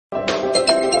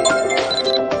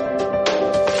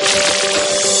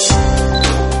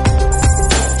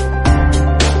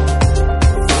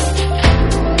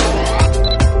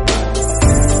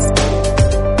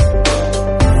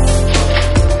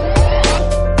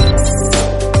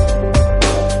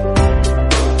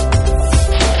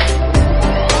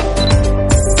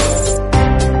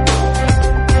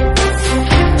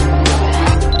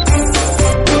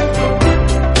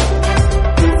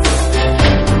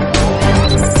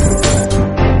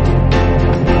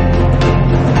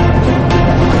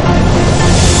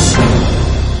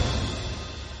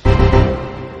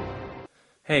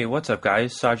Hey, what's up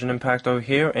guys, Sergeant Impacto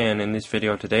here, and in this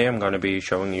video today I'm going to be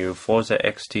showing you Forza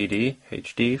XTD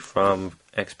HD from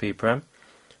XPPrem.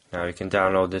 Now you can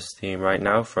download this theme right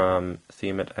now from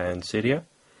Themeit and Cydia.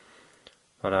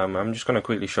 But I'm just going to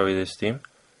quickly show you this theme.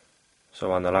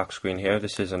 So on the lock screen here,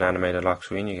 this is an animated lock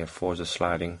screen. You get Forza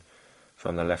sliding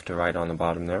from the left to right on the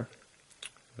bottom there.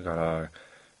 We've got our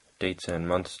dates and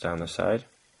months down the side.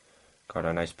 Got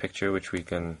a nice picture which we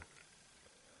can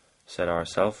set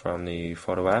ourselves from the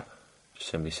photo app. Just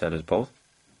simply set as both.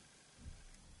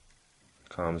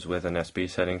 Comes with an SB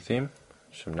setting theme.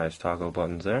 Some nice toggle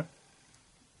buttons there.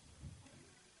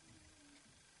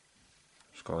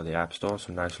 Just go to the App Store,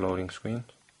 some nice loading screens.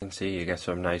 You can see you get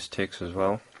some nice ticks as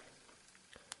well.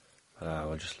 But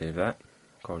we'll just leave that.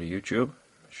 Go to YouTube,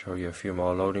 show you a few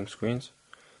more loading screens.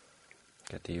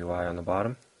 Get the UI on the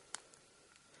bottom.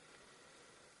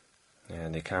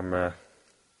 And the camera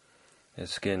is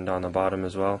skinned on the bottom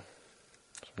as well.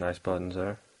 Some nice buttons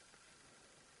there.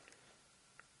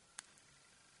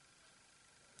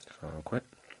 So I'll quit.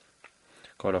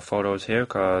 Go to photos here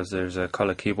because there's a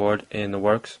color keyboard in the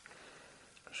works.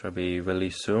 Should be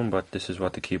released soon, but this is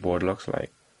what the keyboard looks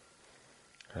like.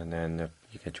 And then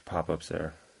you get your pop-ups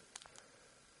there.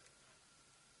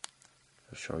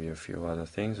 I'll show you a few other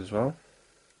things as well.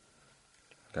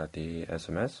 Got the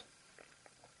SMS.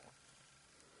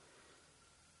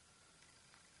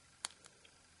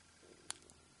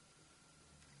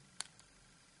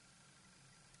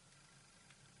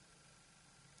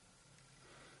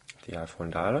 The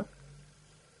iPhone dialer.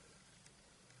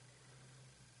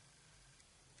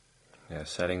 Yeah,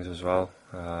 settings as well.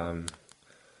 A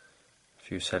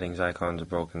few settings icons are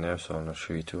broken there, so I'll not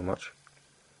show you too much.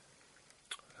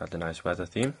 Got the nice weather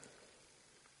theme.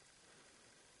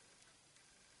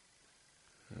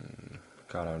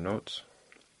 Got our notes.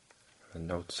 The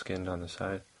notes skinned on the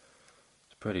side.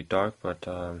 It's pretty dark, but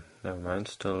never mind,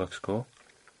 still looks cool.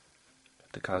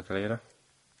 Got the calculator.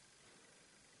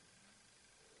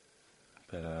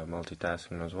 Bit of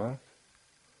multitasking as well.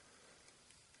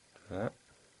 That.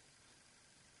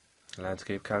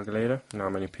 Landscape calculator.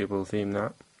 Not many people theme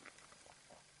that.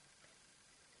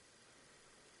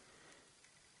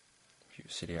 A few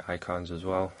city icons as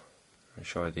well. I'll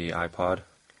show you the iPod.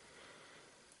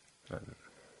 And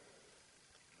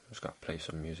just got to play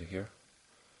some music here.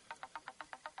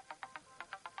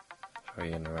 Show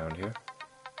you in around here.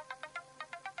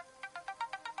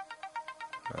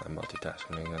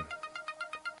 Multitasking again.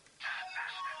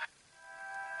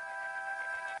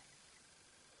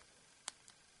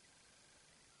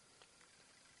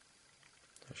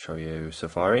 Show you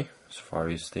Safari.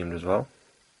 Safari's themed as well.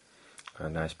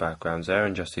 Nice backgrounds there,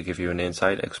 and just to give you an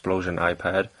insight, Explosion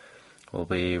iPad will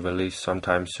be released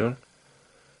sometime soon.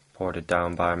 Ported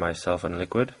down by myself and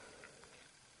Liquid.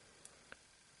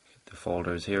 Get the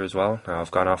folders here as well. Now I've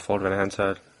gone off folder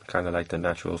enhancer. Kind of like the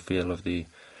natural feel of the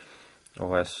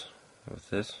OS with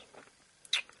this.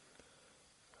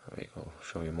 There we go.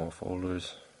 Show you more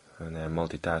folders, and then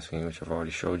multitasking, which I've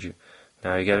already showed you.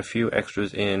 Now you get a few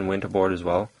extras in Winterboard as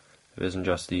well. It isn't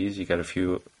just these, you get a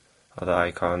few other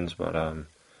icons, but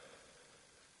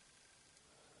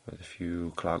with a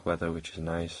few clock weather, which is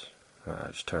nice.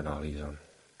 Just turn all these on.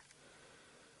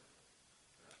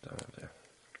 Down there.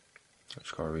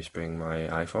 Let's go respring my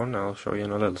iPhone. I'll show you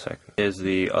in a little second. Here's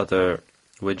the other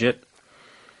widget.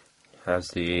 Has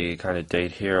the kind of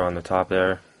date here on the top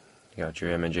there. You got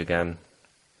your image again.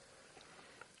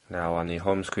 Now on the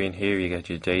home screen here you get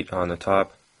your date on the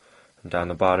top, and down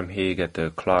the bottom here you get the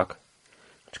clock,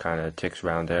 which kind of ticks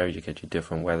around there. You get your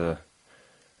different weather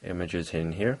images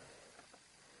in here.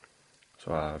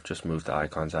 So I've just moved the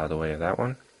icons out of the way of that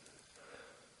one.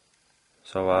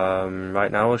 So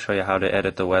right now I'll show you how to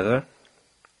edit the weather.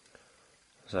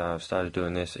 So I've started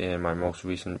doing this in my most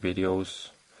recent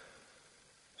videos.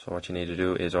 So what you need to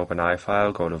do is open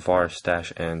iFile, go to var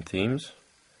stash and themes.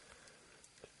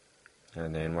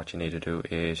 And then what you need to do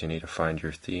is you need to find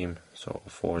your theme. So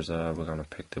Forza, we're going to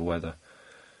pick the weather.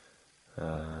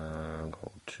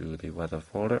 Go to the weather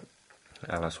folder.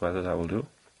 LS weather, that will do.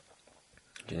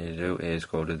 What you need to do is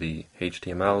go to the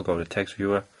HTML, go to text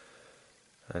viewer.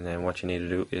 And then what you need to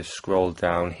do is scroll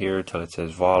down here till it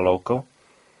says var local.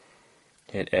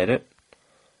 Hit edit.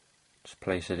 Just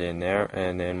place it in there.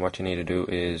 And then what you need to do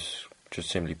is just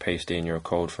simply paste in your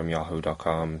code from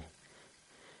yahoo.com.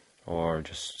 Or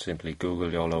just simply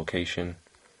Google your location.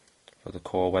 For the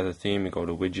core weather theme, you go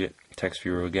to widget, text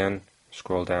viewer again,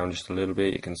 scroll down just a little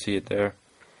bit, you can see it there.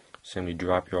 Simply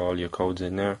drop all your codes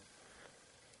in there.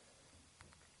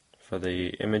 For the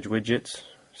image widgets,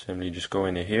 simply just go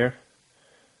into here.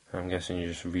 I'm guessing you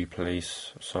just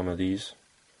replace some of these.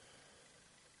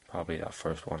 probably that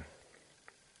first one,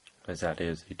 as that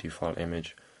is the default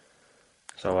image.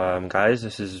 So guys,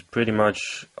 this is pretty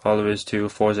much all there is to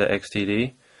Forza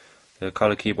XTD. The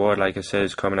color keyboard, like I said,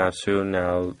 is coming out soon.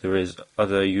 Now there is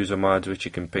other user mods which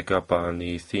you can pick up on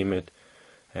the Theme It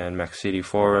and Mac City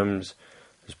forums.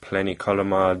 There's plenty color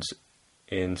mods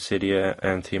in Cydia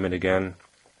and Theme It again,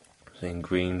 in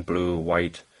green, blue,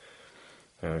 white,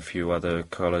 and a few other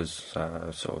colors.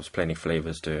 So there's plenty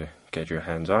flavors to get your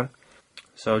hands on.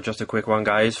 So just a quick one,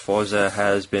 guys. Forza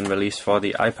has been released for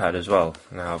the iPad as well.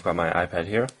 Now I've got my iPad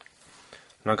here.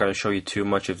 I'm not going to show you too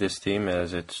much of this theme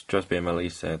as it's just been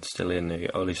released and it's still in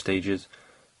the early stages.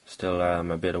 Still a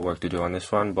bit of work to do on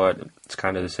this one, but it's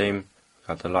kind of the same.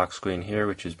 Got the lock screen here,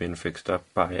 which has been fixed up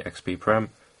by XPPrem.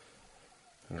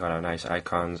 Got our nice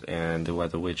icons and the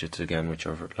weather widgets again, which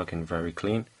are looking very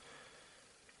clean.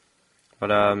 But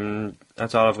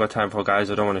that's all I've got time for, guys.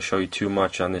 I don't want to show you too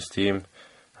much on this theme.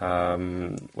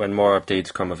 When more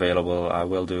updates come available, I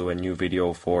will do a new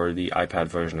video for the iPad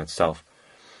version itself.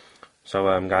 So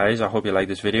guys, I hope you like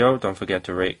this video. Don't forget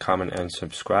to rate, comment and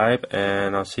subscribe,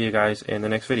 and I'll see you guys in the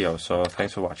next video. So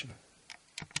thanks for watching.